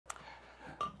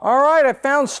All right, I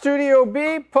found Studio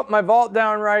B, put my vault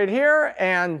down right here,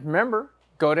 and remember,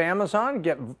 go to Amazon,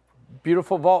 get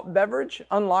beautiful vault beverage,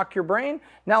 unlock your brain.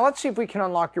 Now let's see if we can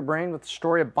unlock your brain with the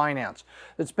story of Binance.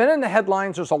 It's been in the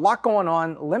headlines, there's a lot going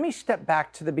on. Let me step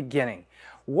back to the beginning.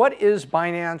 What is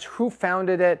Binance? Who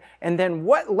founded it? And then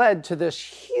what led to this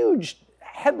huge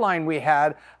headline we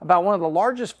had about one of the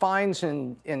largest fines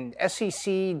in SEC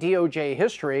DOJ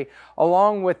history,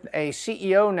 along with a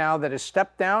CEO now that has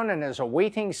stepped down and is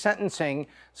awaiting sentencing.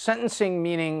 Sentencing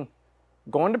meaning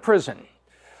going to prison.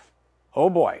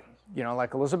 Oh boy, you know,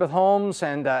 like Elizabeth Holmes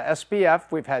and SBF,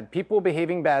 we've had people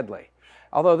behaving badly.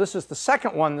 Although this is the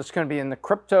second one that's going to be in the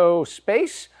crypto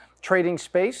space, trading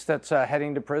space, that's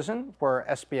heading to prison, where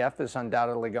SBF is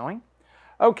undoubtedly going.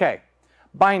 Okay,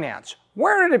 Binance.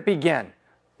 Where did it begin?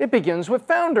 It begins with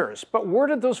founders, but where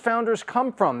did those founders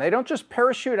come from? They don't just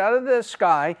parachute out of the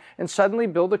sky and suddenly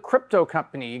build a crypto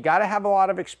company. You got to have a lot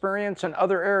of experience in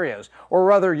other areas, or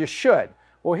rather you should.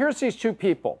 Well, here's these two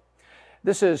people.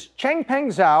 This is Changpeng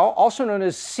Zhao, also known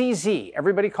as CZ.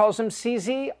 Everybody calls him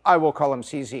CZ. I will call him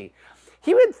CZ.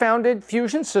 He had founded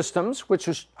Fusion Systems, which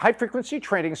was high-frequency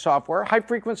trading software. High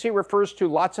frequency refers to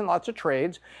lots and lots of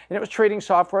trades, and it was trading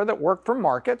software that worked for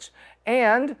markets.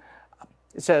 And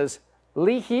it says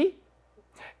Li He,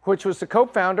 which was the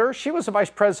co-founder, she was a vice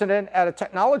president at a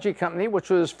technology company which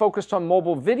was focused on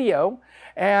mobile video,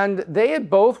 and they had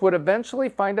both would eventually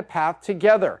find a path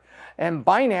together. And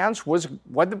Binance was,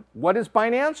 what is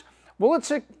Binance? Well,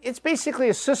 it's basically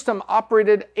a system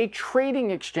operated a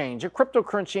trading exchange, a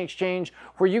cryptocurrency exchange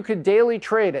where you could daily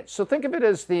trade it. So think of it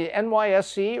as the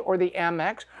NYSE or the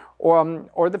Amex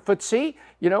or the FTSE,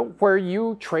 you know, where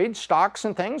you trade stocks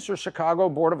and things. Or Chicago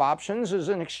Board of Options is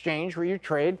an exchange where you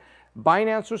trade.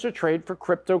 Binance was a trade for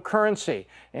cryptocurrency.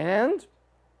 And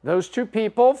those two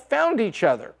people found each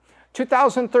other.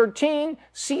 2013,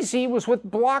 CZ was with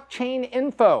Blockchain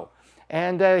Info.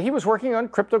 And he was working on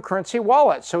cryptocurrency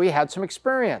wallets, so he had some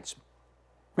experience.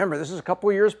 Remember, this is a couple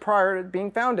of years prior to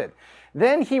being founded.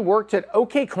 Then he worked at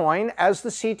OKCoin as the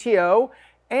CTO,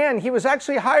 and he was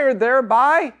actually hired there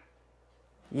by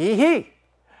Yi.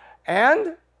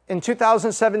 And in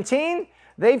 2017,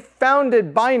 they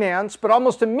founded Binance, but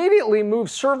almost immediately moved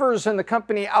servers in the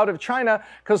company out of China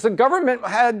because the government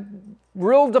had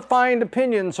real defined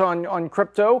opinions on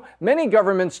crypto. Many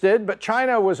governments did, but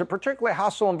China was a particularly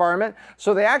hostile environment,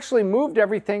 so they actually moved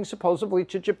everything supposedly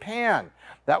to Japan.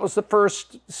 That was the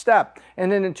first step.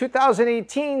 And then in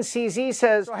 2018, CZ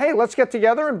says, hey, let's get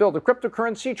together and build a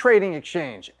cryptocurrency trading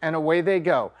exchange. And away they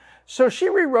go. So she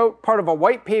rewrote part of a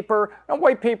white paper. A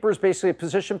white paper is basically a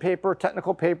position paper,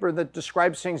 technical paper that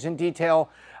describes things in detail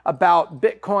about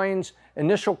Bitcoin's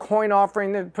initial coin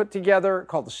offering they put together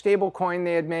called the stable coin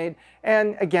they had made.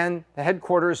 And again, the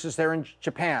headquarters is there in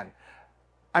Japan.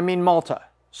 I mean Malta.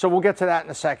 So we'll get to that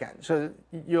in a second. So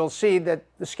you'll see that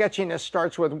the sketchiness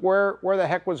starts with where the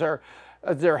heck was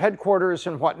their headquarters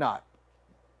and whatnot.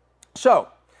 So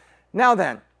now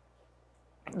then,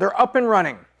 they're up and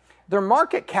running. Their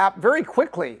market cap very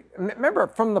quickly, remember,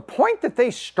 from the point that they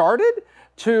started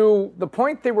to the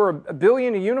point they were a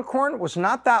billion, a unicorn, was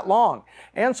not that long.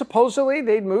 And supposedly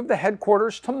they'd moved the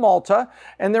headquarters to Malta.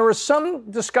 And there was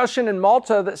some discussion in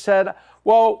Malta that said,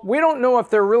 well, we don't know if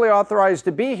they're really authorized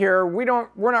to be here. We're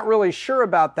not really sure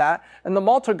about that. And the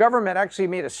Malta government actually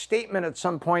made a statement at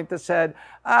some point that said,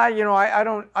 I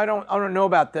don't know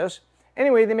about this.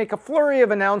 Anyway, they make a flurry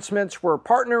of announcements. We're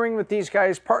partnering with these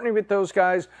guys, partnering with those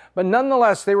guys. But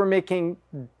nonetheless, they were making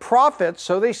profits,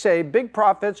 so they say, big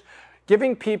profits,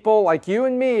 giving people like you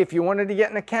and me, if you wanted to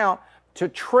get an account, to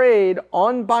trade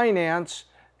on Binance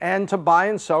and to buy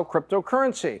and sell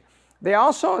cryptocurrency. They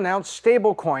also announced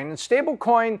stablecoin, and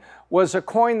stablecoin was a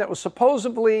coin that was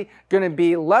supposedly going to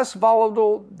be less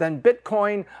volatile than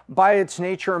Bitcoin by its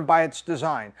nature and by its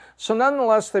design. So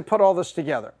nonetheless, they put all this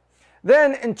together.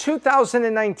 Then in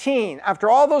 2019, after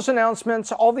all those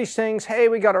announcements, all these things, hey,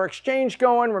 we got our exchange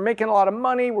going, we're making a lot of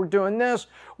money, we're doing this,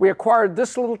 we acquired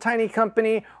this little tiny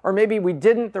company, or maybe we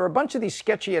didn't. There were a bunch of these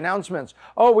sketchy announcements.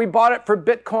 Oh, we bought it for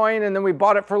Bitcoin, and then we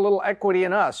bought it for a little equity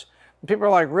in us. And people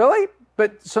are like, really?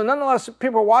 But so nonetheless,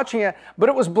 people were watching it, but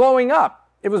it was blowing up.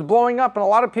 It was blowing up, and a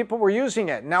lot of people were using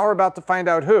it. Now we're about to find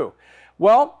out who.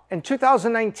 Well, in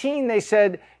 2019, they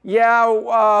said,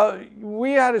 yeah,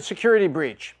 we had a security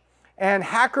breach. And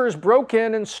hackers broke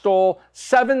in and stole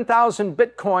 7,000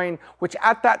 Bitcoin, which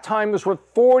at that time was worth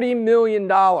 $40 million.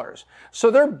 So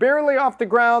they're barely off the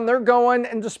ground, they're going,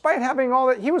 and despite having all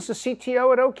that, he was the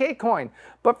CTO at OKCoin,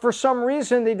 but for some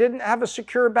reason they didn't have a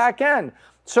secure back end.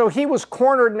 So he was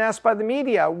cornered and asked by the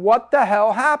media, what the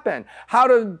hell happened? How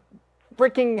did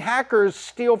freaking hackers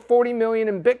steal 40 million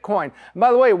in Bitcoin. And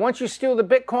by the way, once you steal the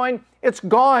Bitcoin, it's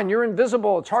gone. You're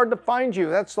invisible. It's hard to find you.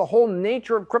 That's the whole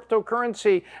nature of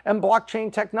cryptocurrency and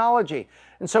blockchain technology.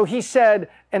 And so he said,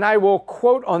 and I will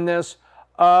quote on this,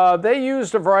 they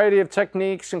used a variety of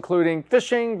techniques, including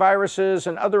phishing, viruses,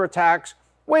 and other attacks.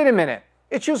 Wait a minute.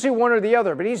 It's usually one or the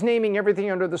other, but he's naming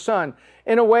everything under the sun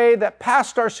in a way that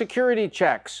passed our security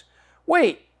checks.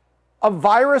 Wait, a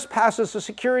virus passes a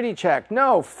security check.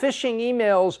 No, phishing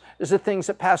emails is the things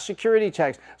that pass security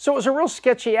checks. So it was a real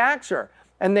sketchy actor.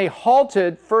 And they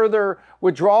halted further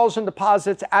withdrawals and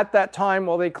deposits at that time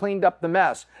while they cleaned up the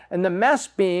mess. And the mess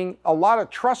being a lot of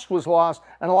trust was lost,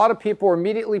 and a lot of people were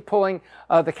immediately pulling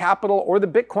the capital or the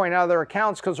Bitcoin out of their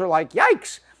accounts because they're like,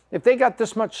 yikes, if they got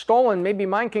this much stolen, maybe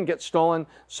mine can get stolen.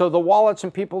 So the wallets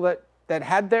and people that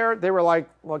had there, they were like,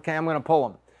 well, okay, I'm going to pull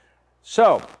them.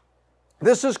 So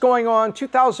this is going on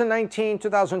 2019,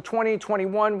 2020,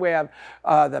 21. We have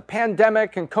the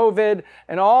pandemic and COVID,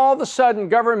 and all of a sudden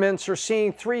governments are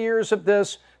seeing 3 years of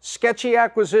this, sketchy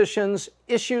acquisitions,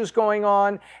 issues going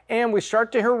on, and we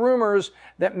start to hear rumors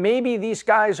that maybe these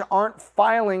guys aren't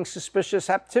filing suspicious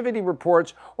activity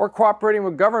reports or cooperating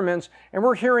with governments. And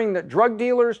we're hearing that drug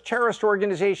dealers, terrorist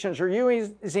organizations are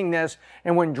using this.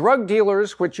 And when drug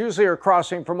dealers, which usually are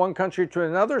crossing from one country to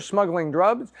another, smuggling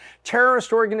drugs,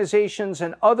 terrorist organizations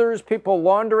and others, people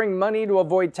laundering money to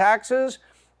avoid taxes,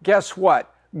 guess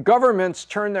what? Governments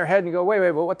turn their head and go,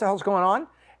 wait, what the hell's going on?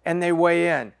 And they weigh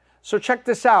in. So check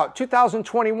this out,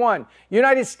 2021,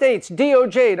 United States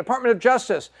DOJ, Department of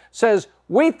Justice, says,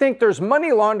 we think there's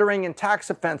money laundering and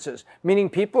tax offenses, meaning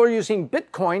people are using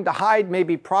Bitcoin to hide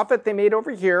maybe profit they made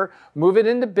over here, move it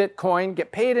into Bitcoin,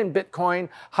 get paid in Bitcoin,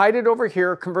 hide it over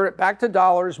here, convert it back to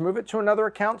dollars, move it to another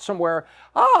account somewhere.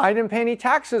 I didn't pay any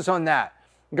taxes on that.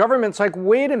 Government's like,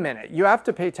 wait a minute, you have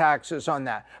to pay taxes on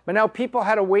that. But now people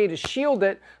had a way to shield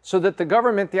it so that the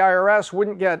government, the IRS,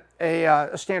 wouldn't get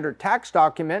a standard tax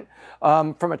document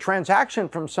from a transaction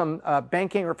from some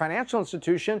banking or financial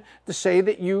institution to say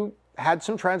that you had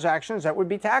some transactions that would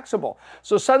be taxable.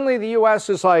 So suddenly the US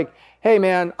is like, hey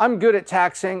man, I'm good at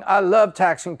taxing. I love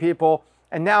taxing people.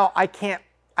 And now I can't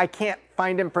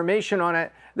find information on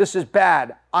it. This is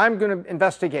bad. I'm going to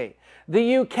investigate.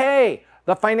 The UK,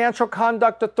 the Financial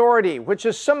Conduct Authority, which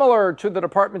is similar to the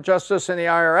Department of Justice and the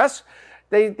IRS,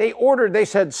 they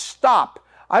said, stop.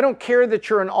 I don't care that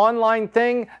you're an online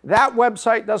thing. That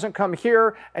website doesn't come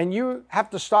here, and you have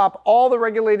to stop all the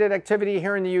regulated activity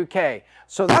here in the UK.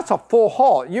 So that's a full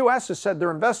halt. US has said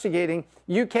they're investigating.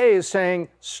 UK is saying,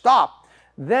 stop.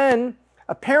 Then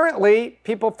apparently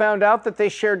people found out that they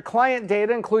shared client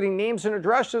data, including names and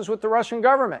addresses, with the Russian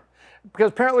government.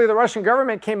 Because apparently the Russian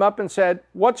government came up and said,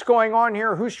 what's going on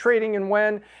here? Who's trading and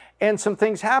when? And some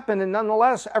things happened. And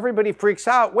nonetheless, everybody freaks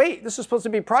out. Wait, this is supposed to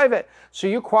be private. So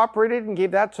you cooperated and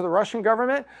gave that to the Russian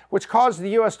government, which caused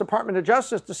the U.S. Department of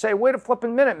Justice to say, wait a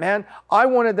flipping minute, man. I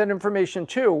wanted that information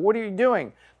too. What are you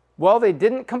doing? Well, they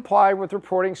didn't comply with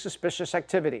reporting suspicious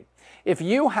activity. If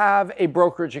you have a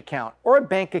brokerage account or a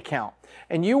bank account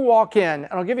and you walk in,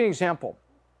 and I'll give you an example.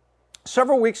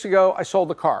 Several weeks ago, I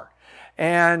sold a car.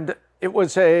 And it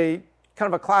was a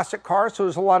kind of a classic car, so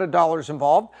there's a lot of dollars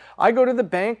involved. I go to the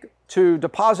bank to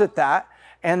deposit that,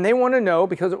 and they want to know,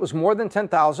 because it was more than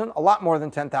 $10,000, a lot more than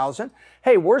 $10,000,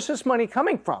 hey, where's this money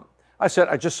coming from? I said,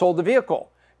 I just sold the vehicle.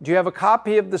 Do you have a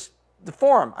copy of the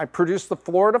form? I produced the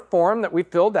Florida form that we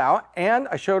filled out, and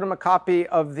I showed him a copy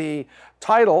of the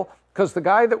title, because the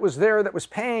guy that was there that was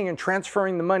paying and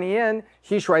transferring the money in,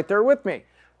 he's right there with me.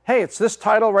 Hey, it's this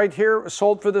title right here, it was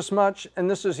sold for this much, and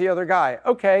this is the other guy.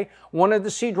 Okay, wanted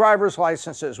to see driver's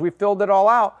licenses. We filled it all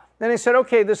out. Then they said,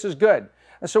 okay, this is good.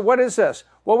 I said, what is this?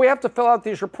 Well, we have to fill out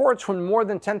these reports when more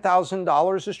than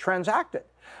 $10,000 is transacted.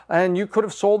 And you could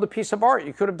have sold a piece of art.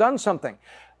 You could have done something.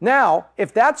 Now,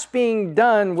 if that's being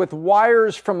done with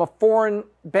wires from a foreign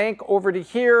bank over to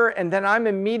here, and then I'm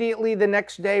immediately the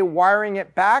next day wiring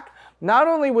it back, not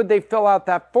only would they fill out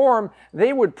that form,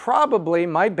 they would probably,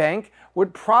 my bank,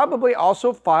 would probably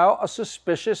also file a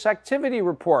suspicious activity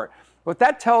report. What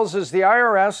that tells is the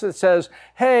IRS that says,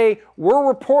 hey, we're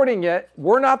reporting it.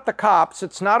 We're not the cops.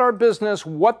 It's not our business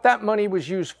what that money was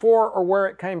used for or where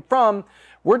it came from.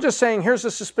 We're just saying, here's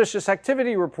a suspicious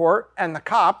activity report, and the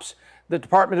cops, the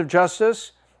Department of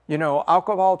Justice,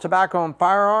 alcohol, tobacco, and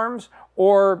firearms,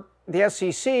 or the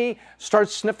SEC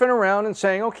starts sniffing around and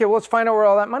saying, okay, well, let's find out where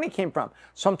all that money came from.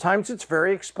 Sometimes it's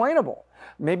very explainable.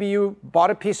 Maybe you bought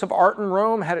a piece of art in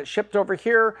Rome, had it shipped over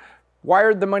here,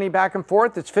 wired the money back and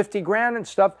forth. It's 50 grand and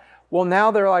stuff. Well,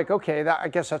 now they're like, okay, I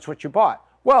guess that's what you bought.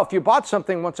 Well, if you bought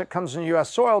something once it comes in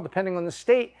U.S. soil, depending on the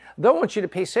state, they'll want you to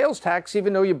pay sales tax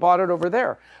even though you bought it over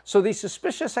there. So these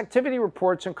suspicious activity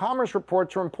reports and commerce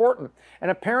reports are important.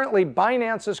 And apparently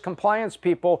Binance's compliance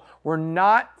people were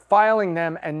not filing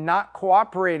them and not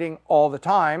cooperating all the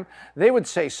time. They would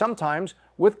say sometimes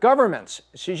with governments.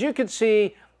 So as you can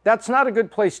see, that's not a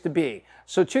good place to be.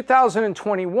 So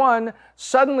 2021,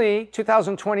 suddenly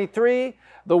 2023,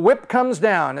 the whip comes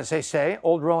down, as they say,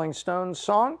 old Rolling Stones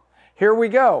song. Here we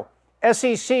go.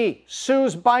 SEC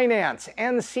sues Binance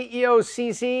and the CEO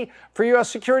CZ for U.S.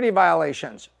 security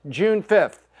violations, June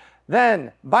 5th.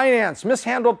 Then Binance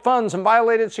mishandled funds and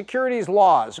violated securities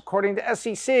laws, according to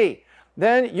SEC.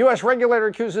 Then U.S. regulator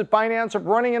accuses Binance of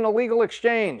running an illegal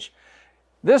exchange.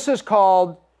 This is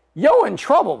called, yo, in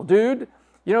trouble, dude.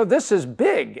 You know, this is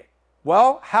big.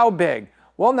 Well, how big?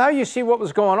 Well, now you see what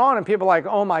was going on and people are like,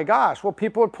 oh my gosh, well,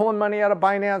 people are pulling money out of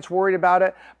Binance, worried about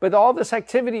it, but all this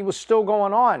activity was still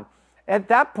going on. At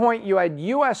that point, you had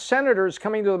U.S. senators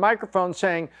coming to the microphone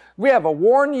saying, we have a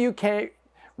war in the UK,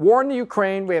 war in the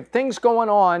Ukraine, we have things going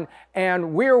on,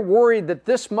 and we're worried that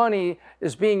this money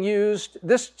is being used,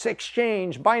 this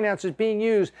exchange, Binance, is being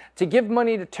used to give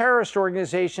money to terrorist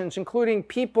organizations, including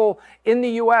people in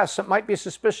the U.S. that might be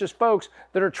suspicious folks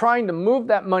that are trying to move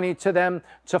that money to them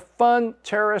to fund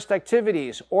terrorist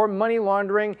activities or money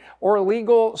laundering or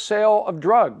illegal sale of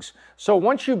drugs. So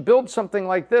once you build something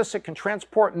like this, it can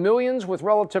transport millions with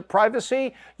relative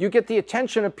privacy. You get the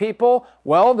attention of people,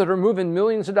 well, that are moving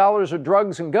millions of dollars of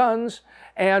drugs and guns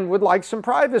and would like some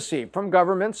privacy from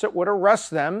governments that would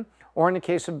arrest them, or in the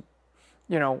case of,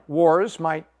 wars,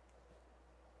 might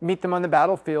meet them on the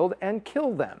battlefield and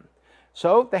kill them.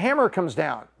 So the hammer comes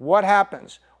down. What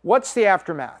happens? What's the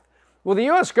aftermath? Well, the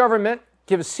U.S. government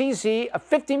gives CZ a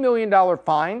 $50 million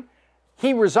fine.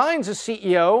 He resigns as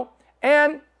CEO,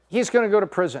 and he's going to go to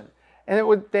prison. And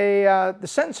the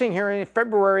sentencing hearing in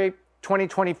February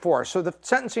 2024. So the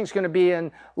sentencing is going to be in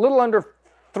a little under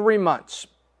 3 months.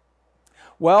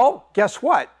 Well, guess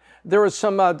what? There was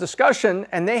some discussion,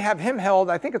 and they have him held,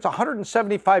 I think it's a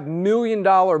 $175 million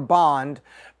bond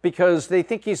because they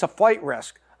think he's a flight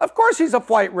risk. Of course he's a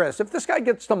flight risk. If this guy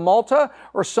gets to Malta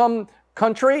or some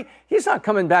country, he's not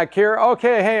coming back here.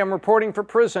 Okay, hey, I'm reporting for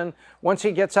prison once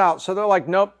he gets out. So they're like,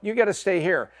 nope, you got to stay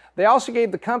here. They also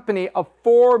gave the company a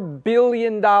 $4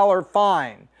 billion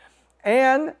fine.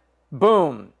 And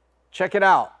boom, check it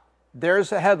out. There's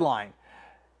the headline.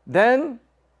 Then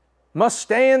must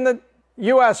stay in the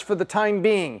U.S. for the time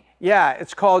being. Yeah,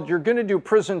 it's called you're going to do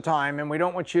prison time, and we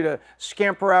don't want you to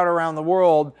scamper out around the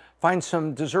world, find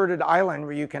some deserted island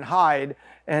where you can hide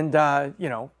and, out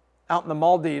in the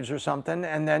Maldives or something,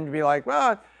 and then be like,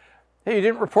 well, hey, you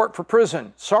didn't report for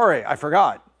prison. Sorry, I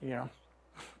forgot,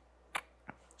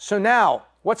 So now,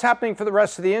 what's happening for the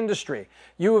rest of the industry?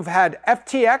 You have had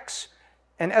FTX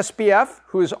and SBF,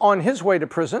 who is on his way to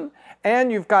prison, and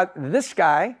you've got this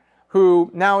guy,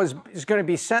 who now is going to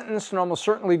be sentenced and almost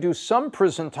certainly do some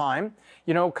prison time,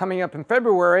 coming up in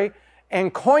February.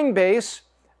 And Coinbase,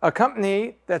 a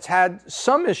company that's had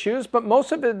some issues, but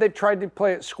most of it, they've tried to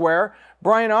play it square.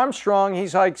 Brian Armstrong,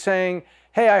 he's like saying,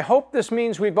 hey, I hope this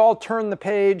means we've all turned the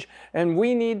page and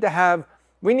we need to have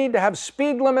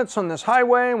speed limits on this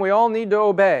highway and we all need to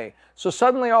obey. So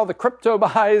suddenly all the crypto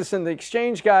guys and the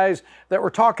exchange guys that were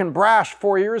talking brash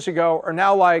 4 years ago are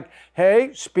now like,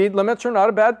 hey, speed limits are not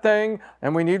a bad thing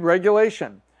and we need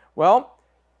regulation. Well,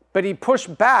 but he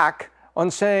pushed back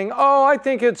on saying, oh, I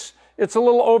think it's a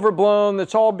little overblown.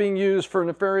 That's all being used for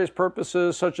nefarious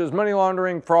purposes such as money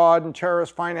laundering, fraud, and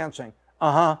terrorist financing.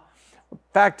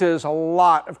 Fact is, a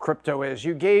lot of crypto is.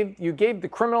 You gave the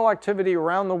criminal activity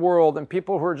around the world and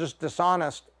people who are just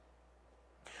dishonest,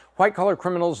 white-collar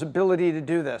criminals, ability to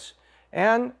do this.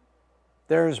 And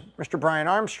there's Mr. Brian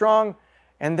Armstrong,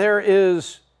 and there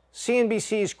is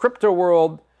CNBC's Crypto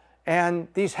World, and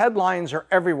these headlines are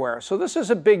everywhere. So this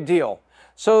is a big deal.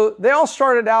 So they all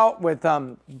started out with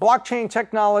blockchain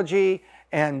technology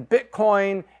and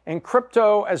Bitcoin and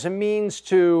crypto as a means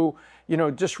to,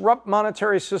 disrupt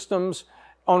monetary systems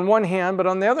on one hand, but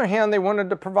on the other hand, they wanted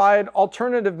to provide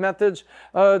alternative methods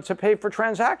to pay for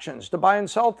transactions, to buy and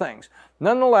sell things.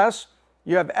 Nonetheless,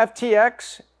 you have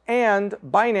FTX and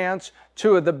Binance,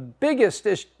 two of the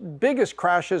biggest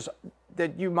crashes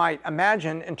that you might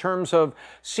imagine in terms of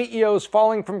CEOs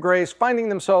falling from grace, finding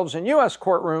themselves in U.S.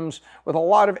 courtrooms with a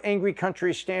lot of angry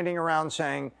countries standing around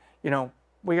saying,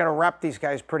 we got to wrap these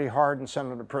guys pretty hard and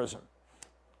send them to prison.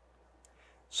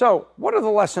 So what are the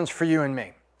lessons for you and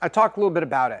me? I talked a little bit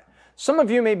about it. Some of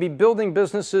you may be building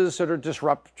businesses that are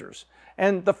disruptors.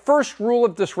 And the first rule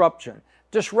of disruption,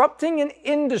 disrupting an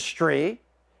industry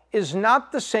is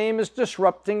not the same as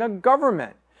disrupting a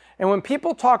government. And when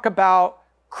people talk about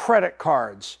credit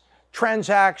cards,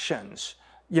 transactions,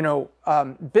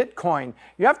 Bitcoin,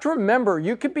 you have to remember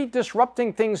you could be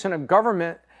disrupting things in a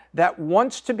government that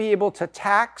wants to be able to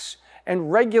tax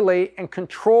and regulate and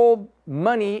control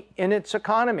money in its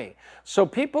economy. So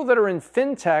people that are in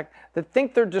fintech that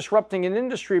think they're disrupting an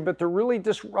industry, but they're really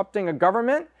disrupting a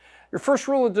government, your first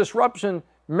rule of disruption,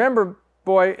 remember,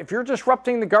 boy, if you're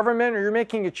disrupting the government or you're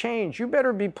making a change, you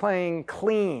better be playing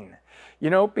clean,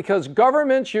 because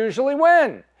governments usually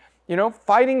win.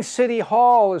 Fighting City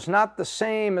Hall is not the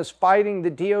same as fighting the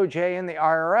DOJ and the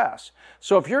IRS.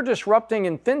 So if you're disrupting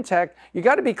in fintech, you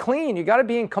got to be clean. You got to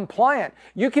be in compliant.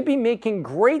 You could be making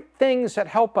great things that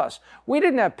help us. We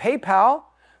didn't have PayPal.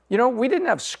 We didn't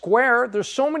have Square. There's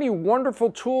so many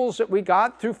wonderful tools that we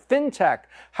got through fintech.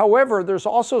 However, there's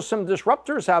also some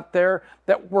disruptors out there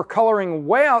that were coloring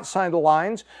way outside the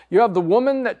lines. You have the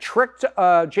woman that tricked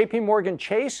JP Morgan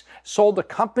Chase, sold a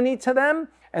company to them,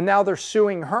 and now they're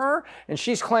suing her, and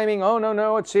she's claiming, oh,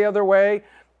 no, it's the other way.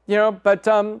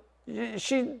 But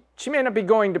she may not be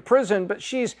going to prison, but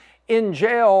she's in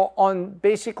jail on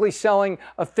basically selling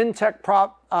a fintech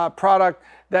product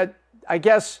that I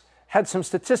guess had some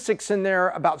statistics in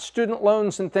there about student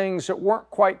loans and things that weren't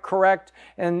quite correct.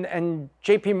 And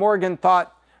JP Morgan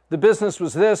thought the business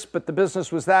was this, but the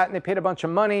business was that, and they paid a bunch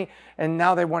of money, and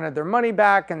now they wanted their money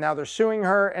back, and now they're suing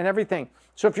her and everything.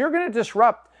 So if you're going to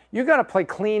disrupt, you got to play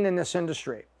clean in this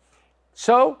industry.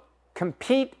 So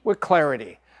compete with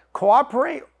clarity.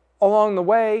 Cooperate along the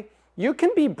way. You can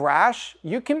be brash.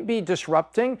 You can be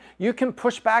disrupting. You can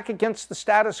push back against the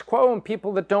status quo and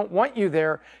people that don't want you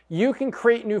there. You can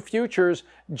create new futures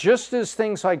just as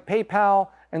things like PayPal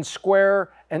and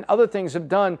Square and other things have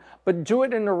done, but do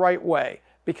it in the right way.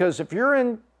 Because if you're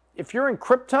in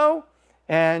crypto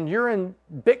and you're in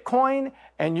Bitcoin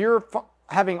and you're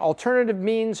having alternative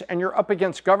means and you're up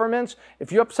against governments,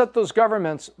 if you upset those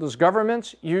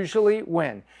governments usually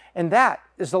win. And that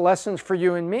is the lessons for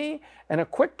you and me, and a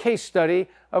quick case study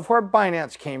of where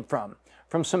Binance came from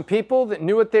some people that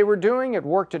knew what they were doing, had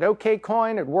worked at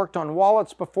OKCoin, had worked on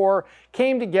wallets before,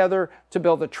 came together to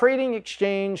build a trading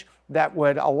exchange that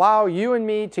would allow you and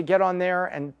me to get on there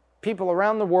and people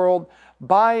around the world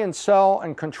buy and sell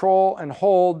and control and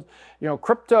hold,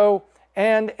 crypto.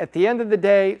 And at the end of the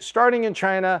day, starting in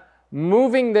China,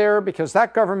 moving there because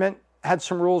that government had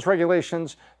some rules,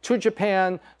 regulations, to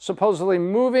Japan, supposedly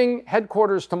moving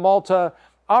headquarters to Malta,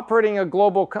 operating a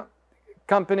global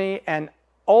company, and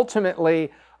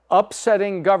ultimately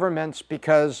upsetting governments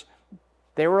because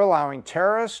they were allowing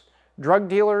terrorists, drug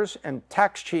dealers, and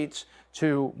tax cheats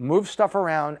to move stuff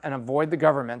around and avoid the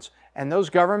governments. And those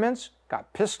governments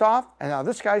got pissed off, and now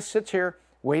this guy sits here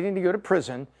waiting to go to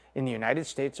prison in the United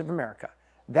States of America.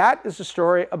 That is the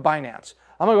story of Binance.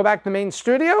 I'm going to go back to the main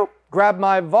studio, grab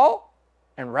my vault,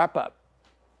 and wrap up.